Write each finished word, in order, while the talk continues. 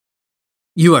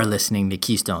You are listening to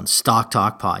Keystone's Stock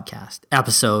Talk Podcast,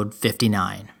 episode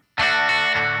 59.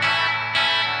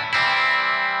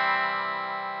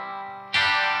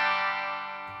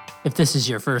 If this is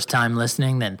your first time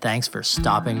listening, then thanks for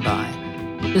stopping by.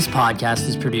 This podcast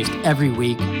is produced every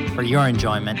week for your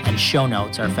enjoyment, and show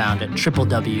notes are found at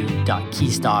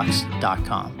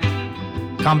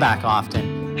www.keystocks.com. Come back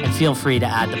often, and feel free to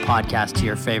add the podcast to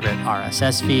your favorite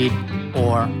RSS feed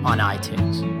or on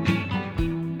iTunes.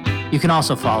 You can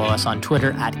also follow us on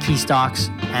Twitter at Keystocks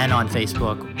and on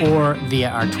Facebook or via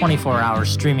our 24-hour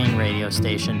streaming radio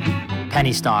station,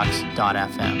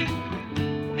 pennystocks.fm.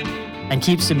 And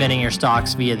keep submitting your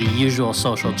stocks via the usual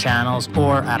social channels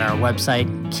or at our website,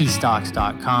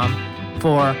 keystocks.com,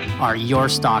 for our Your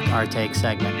Stock Our Take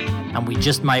segment. And we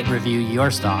just might review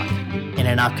your stock in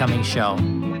an upcoming show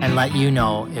and let you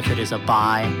know if it is a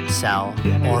buy, sell,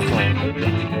 or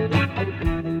hold.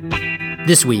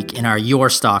 This week, in our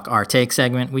Your Stock Our Take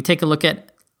segment, we take a look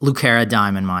at Lucara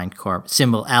Diamond Mine Corp.,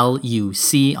 symbol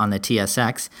LUC on the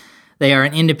TSX. They are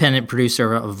an independent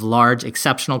producer of large,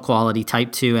 exceptional quality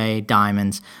Type 2A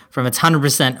diamonds from its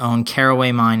 100% owned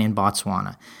Caraway mine in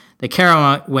Botswana. The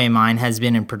Caraway mine has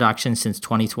been in production since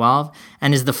 2012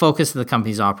 and is the focus of the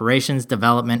company's operations,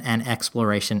 development, and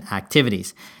exploration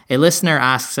activities. A listener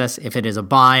asks us if it is a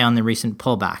buy on the recent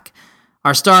pullback.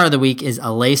 Our star of the week is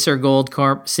Alacer Gold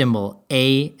Corp., symbol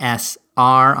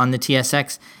ASR on the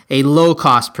TSX, a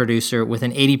low-cost producer with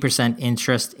an 80%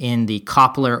 interest in the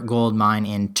Kopler gold mine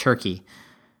in Turkey.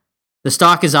 The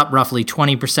stock is up roughly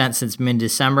 20% since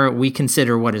mid-December. We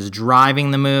consider what is driving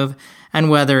the move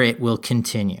and whether it will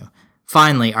continue.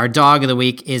 Finally, our dog of the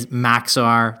week is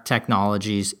Maxar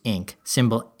Technologies, Inc.,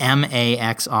 symbol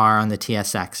MAXR on the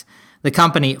TSX. The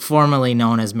company, formerly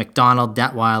known as McDonald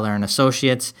Detweiler &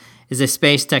 Associates, is a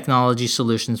space technology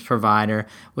solutions provider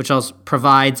which also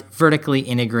provides vertically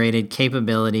integrated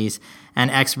capabilities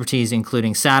and expertise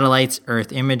including satellites,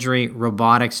 Earth imagery,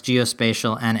 robotics,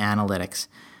 geospatial, and analytics.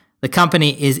 The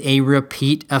company is a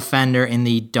repeat offender in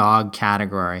the dog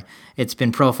category. It's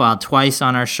been profiled twice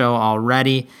on our show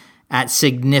already at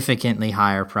significantly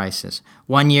higher prices.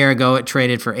 1 year ago, it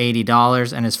traded for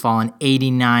 $80 and has fallen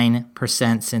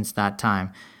 89% since that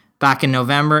time. Back in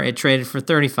November, it traded for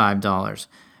 $35.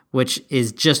 Which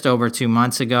is just over 2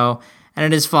 months ago, and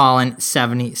it has fallen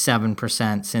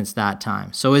 77% since that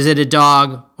time. So is it a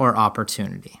dog or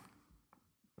opportunity?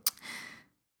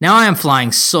 Now I am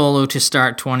flying solo to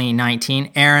start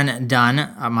 2019. Aaron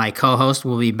Dunn, my co-host,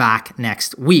 will be back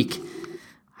next week.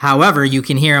 However, you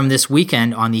can hear him this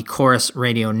weekend on the Chorus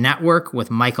Radio Network with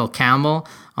Michael Campbell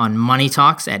on Money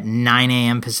Talks at 9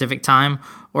 a.m. Pacific Time,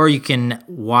 or you can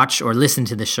watch or listen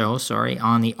to the show,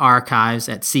 on the archives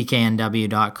at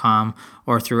cknw.com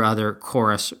or through other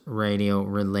Chorus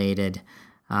Radio-related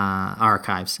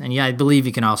archives. And yeah, I believe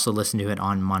you can also listen to it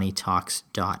on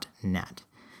moneytalks.net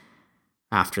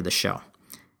after the show.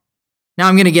 Now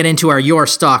I'm going to get into our Your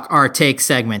Stock, Our Take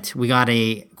segment. We got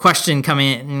a question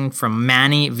coming in from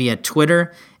Manny via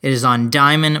Twitter. It is on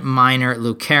diamond miner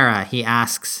Lucara. He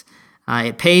asks,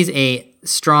 it pays a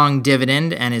strong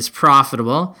dividend and is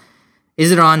profitable.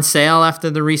 Is it on sale after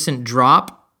the recent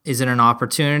drop? Is it an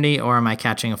opportunity, or am I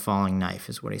catching a falling knife,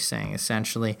 is what he's saying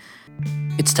essentially.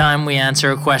 It's time we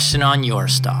answer a question on your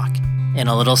stock in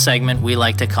a little segment we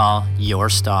like to call Your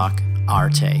Stock, Our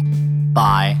Take.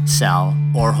 Buy, sell,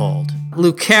 or hold.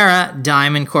 Lucara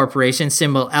Diamond Corporation,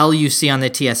 symbol LUC on the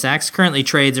TSX, currently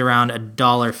trades around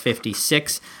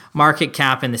 $1.56, market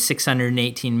cap in the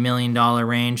 $618 million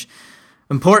range.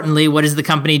 Importantly, what does the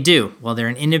company do? Well, they're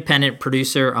an independent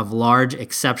producer of large,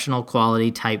 exceptional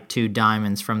quality Type 2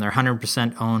 diamonds from their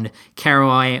 100% owned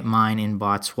Caraway mine in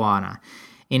Botswana.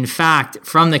 In fact,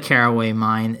 from the Caraway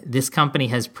mine, this company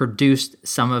has produced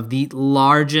some of the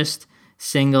largest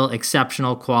single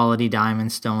exceptional quality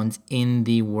diamond stones in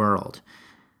the world.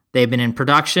 They've been in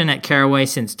production at Caraway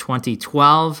since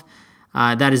 2012.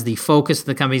 That is the focus of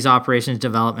the company's operations,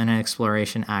 development, and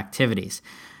exploration activities.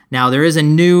 Now, there is a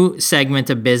new segment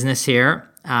of business here.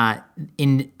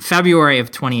 In February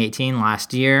of 2018,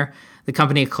 last year, the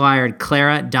company acquired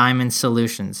Clara Diamond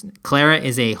Solutions. Clara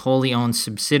is a wholly owned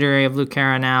subsidiary of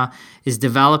Lucara now, is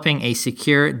developing a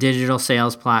secure digital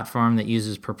sales platform that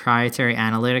uses proprietary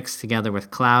analytics together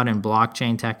with cloud and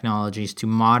blockchain technologies to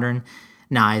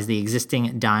modernize the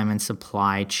existing diamond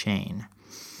supply chain.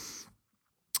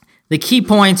 The key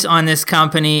points on this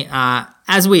company,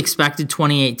 as we expected,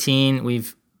 2018,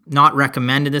 we've not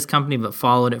recommended this company, but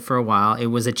followed it for a while. It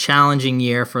was a challenging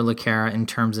year for Lucara in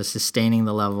terms of sustaining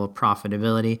the level of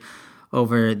profitability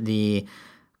over the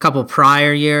couple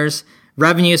prior years.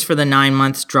 Revenues for the 9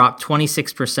 months dropped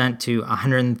 26% to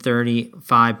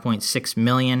 $135.6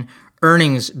 million.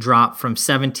 Earnings dropped from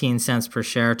 17 cents per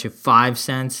share to 5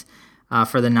 cents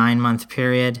for the 9-month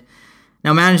period.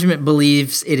 Now, management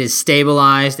believes it has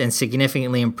stabilized and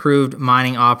significantly improved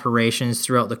mining operations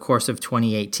throughout the course of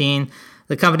 2018.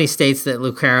 The company states that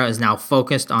Lucara is now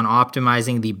focused on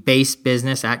optimizing the base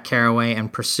business at Caraway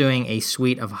and pursuing a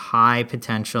suite of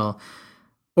high-potential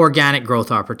organic growth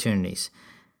opportunities.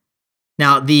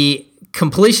 Now, the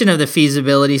completion of the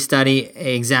feasibility study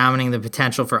examining the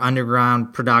potential for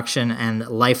underground production and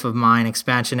life of mine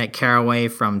expansion at Caraway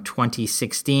from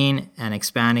 2016 and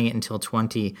expanding it until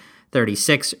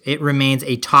 2036, it remains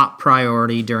a top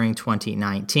priority during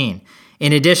 2019.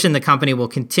 In addition, the company will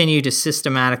continue to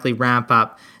systematically ramp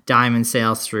up diamond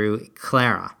sales through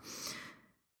Clara.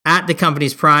 At the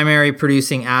company's primary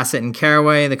producing asset in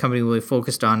Caraway, the company will be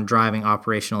focused on driving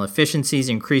operational efficiencies,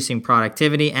 increasing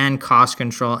productivity and cost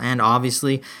control, and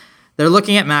obviously, they're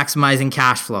looking at maximizing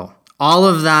cash flow. All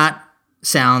of that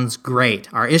sounds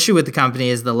great. Our issue with the company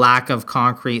is the lack of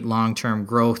concrete long-term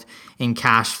growth in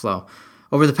cash flow.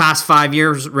 Over the past 5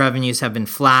 years, revenues have been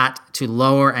flat to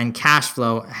lower, and cash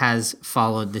flow has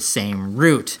followed the same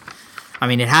route. I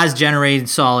mean, it has generated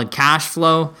solid cash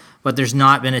flow, but there's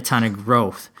not been a ton of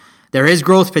growth. There is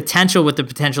growth potential with the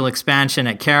potential expansion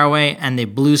at Caraway and the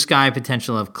blue sky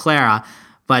potential of Clara,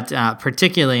 but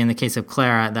particularly in the case of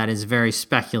Clara, that is very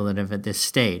speculative at this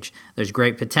stage. There's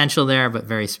great potential there, but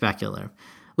very speculative.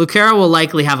 Lucara will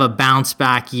likely have a bounce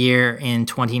back year in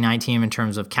 2019 in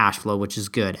terms of cash flow, which is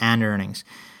good, and earnings.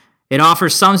 It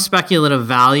offers some speculative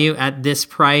value at this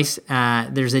price.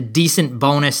 There's a decent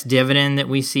bonus dividend that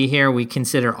we see here. We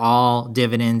consider all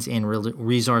dividends in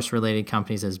resource-related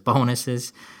companies as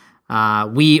bonuses.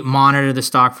 We monitor the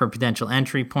stock for potential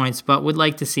entry points, but would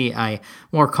like to see a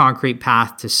more concrete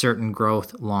path to certain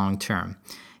growth long-term.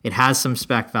 It has some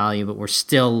spec value, but we're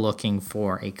still looking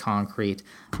for a concrete,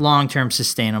 long-term,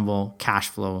 sustainable cash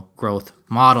flow growth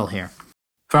model here.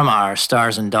 From our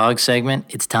Stars and Dogs segment,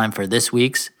 it's time for this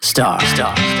week's Star.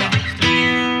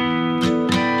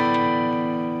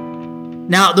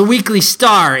 Now, the weekly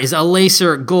star is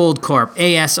Alacer Gold Corp,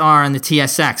 ASR on the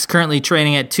TSX, currently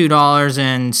trading at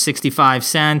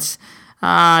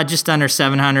 $2.65, just under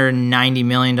 $790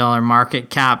 million market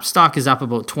cap. Stock is up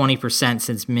about 20%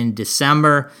 since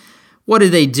mid-December. What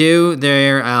do?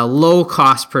 They're a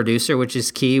low-cost producer, which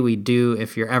is key.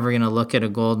 If you're ever going to look at a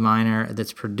gold miner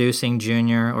that's producing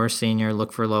junior or senior,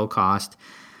 look for low cost,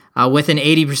 with an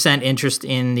 80% interest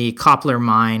in the Kopler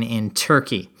mine in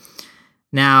Turkey.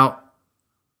 Now,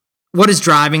 what is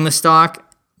driving the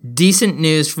stock? Decent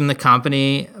news from the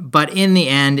company, but in the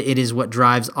end, it is what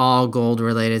drives all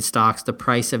gold-related stocks, the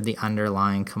price of the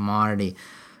underlying commodity.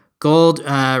 Gold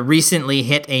recently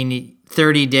hit a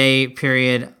 30-day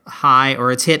period high,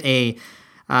 or it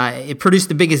produced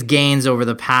the biggest gains over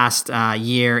the past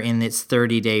year in its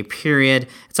 30-day period.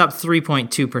 It's up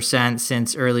 3.2%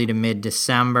 since early to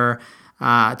mid-December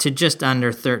to just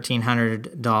under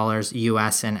 $1,300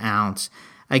 US an ounce.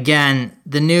 Again,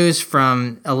 the news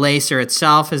from Alacer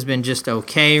itself has been just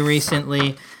okay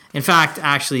recently. In fact,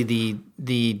 actually, the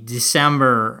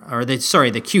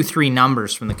Q3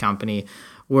 numbers from the company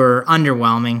were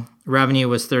underwhelming. Revenue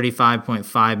was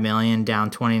 $35.5 million, down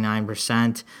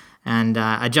 29%, and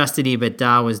adjusted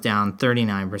EBITDA was down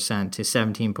 39% to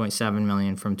 $17.7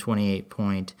 million from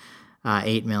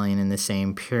 $28.8 million in the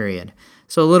same period.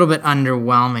 So a little bit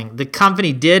underwhelming. The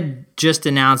company did just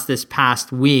announce this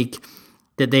past week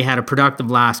that they had a productive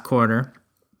last quarter,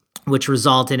 which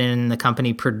resulted in the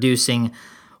company producing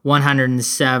roughly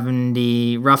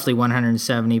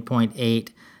 170.8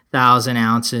 thousand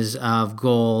ounces of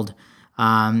gold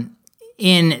in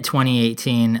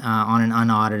 2018 on an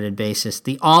unaudited basis.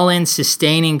 The all-in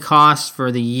sustaining costs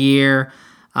for the year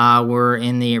were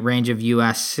in the range of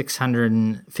US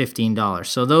 $615.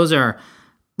 So those are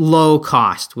low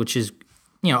cost, which is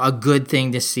a good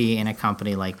thing to see in a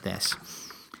company like this.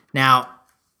 Now,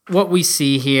 what we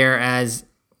see here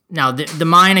the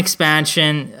mine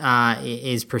expansion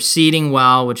is proceeding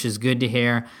well, which is good to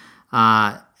hear,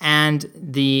 and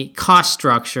the cost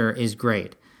structure is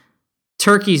great.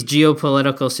 Turkey's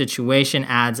geopolitical situation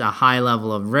adds a high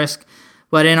level of risk,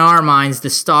 but in our minds,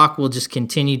 the stock will just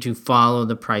continue to follow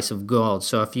the price of gold.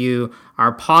 So if you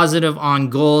are positive on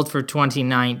gold for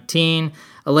 2019,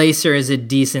 Alacer is a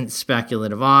decent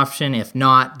speculative option. If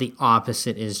not, the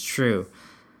opposite is true.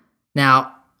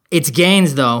 Now, its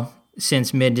gains, though,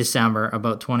 since mid-December,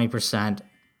 about 20%,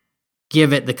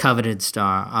 give it the coveted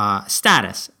star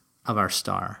status of our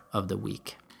star of the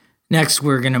week. Next,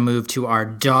 we're going to move to our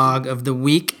dog of the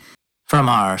week. From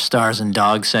our Stars and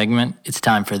Dogs segment, it's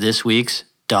time for this week's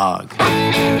Dog. The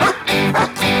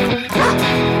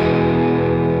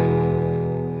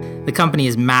company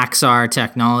is Maxar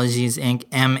Technologies, Inc.,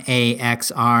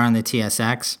 MAXR on the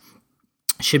TSX.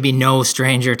 Should be no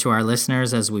stranger to our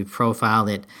listeners as we've profiled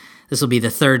it. This will be the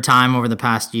third time over the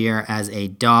past year as a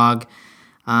dog.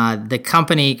 The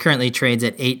company currently trades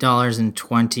at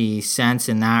 $8.20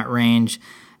 in that range.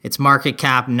 Its market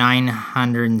cap,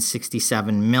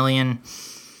 $967 million.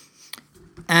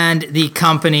 And the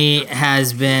company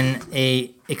has been an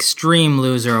extreme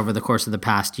loser over the course of the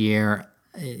past year.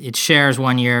 Its shares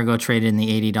 1 year ago traded in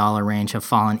the $80 range have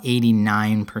fallen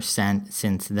 89%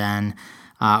 since then.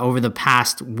 Over the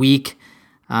past week,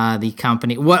 the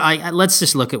company... let's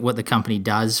just look at what the company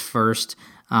does first.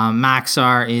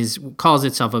 Maxar calls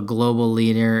itself a global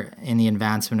leader in the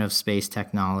advancement of space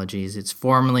technologies. It's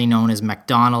formerly known as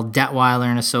McDonald, Detweiler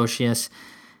and Associates.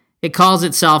 It calls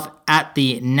itself at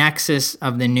the nexus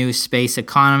of the new space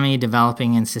economy,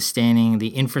 developing and sustaining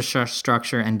the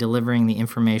infrastructure and delivering the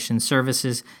information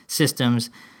services systems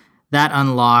that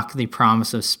unlock the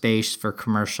promise of space for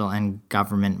commercial and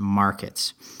government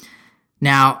markets.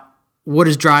 Now, what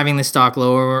is driving the stock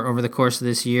lower over the course of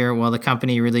this year? Well, the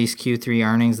company released Q3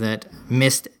 earnings that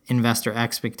missed investor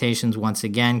expectations once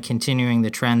again, continuing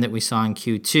the trend that we saw in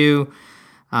Q2.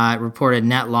 It reported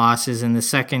net losses in the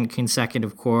second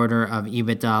consecutive quarter of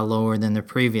EBITDA lower than the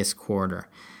previous quarter.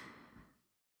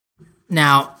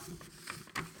 Now,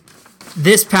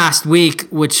 this past week,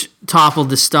 which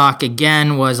toppled the stock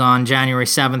again, was on January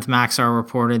 7th, Maxar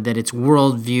reported that its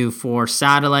Worldview 4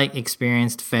 satellite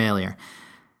experienced failure.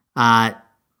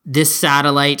 This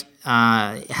satellite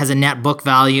has a net book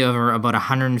value of about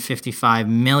 $155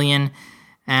 million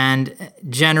and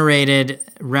generated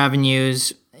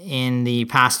revenues in the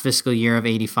past fiscal year of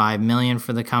 $85 million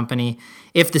for the company.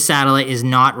 If the satellite is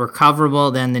not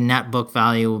recoverable, then the net book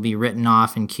value will be written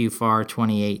off in Q4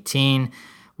 2018,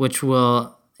 which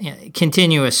will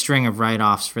continue a string of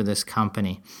write-offs for this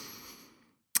company.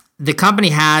 The company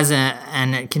has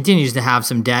and continues to have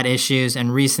some debt issues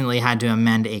and recently had to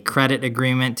amend a credit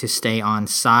agreement to stay on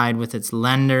side with its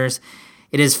lenders.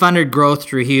 It has funded growth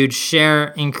through huge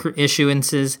share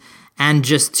issuances and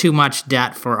just too much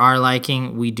debt for our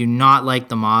liking. We do not like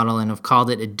the model and have called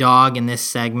it a dog in this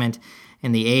segment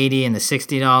in the $80 and the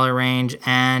 $60 range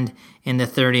and in the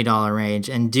 $30 range.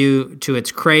 And due to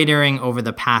its cratering over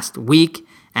the past week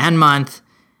and month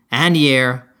and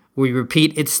year, we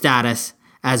repeat its status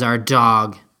as our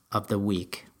dog of the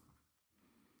week.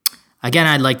 Again,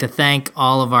 I'd like to thank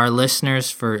all of our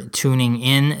listeners for tuning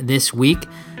in this week.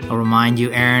 I'll remind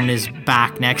you, Aaron is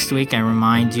back next week. I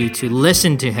remind you to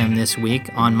listen to him this week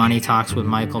on Money Talks with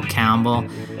Michael Campbell,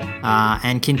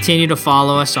 and continue to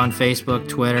follow us on Facebook,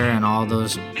 Twitter, and all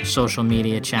those social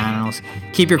media channels.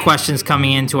 Keep your questions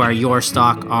coming into our Your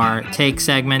Stock, Our Take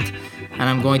segment, and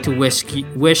I'm going to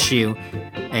wish you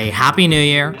a Happy New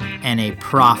Year and a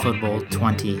profitable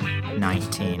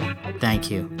 2019.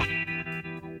 Thank you.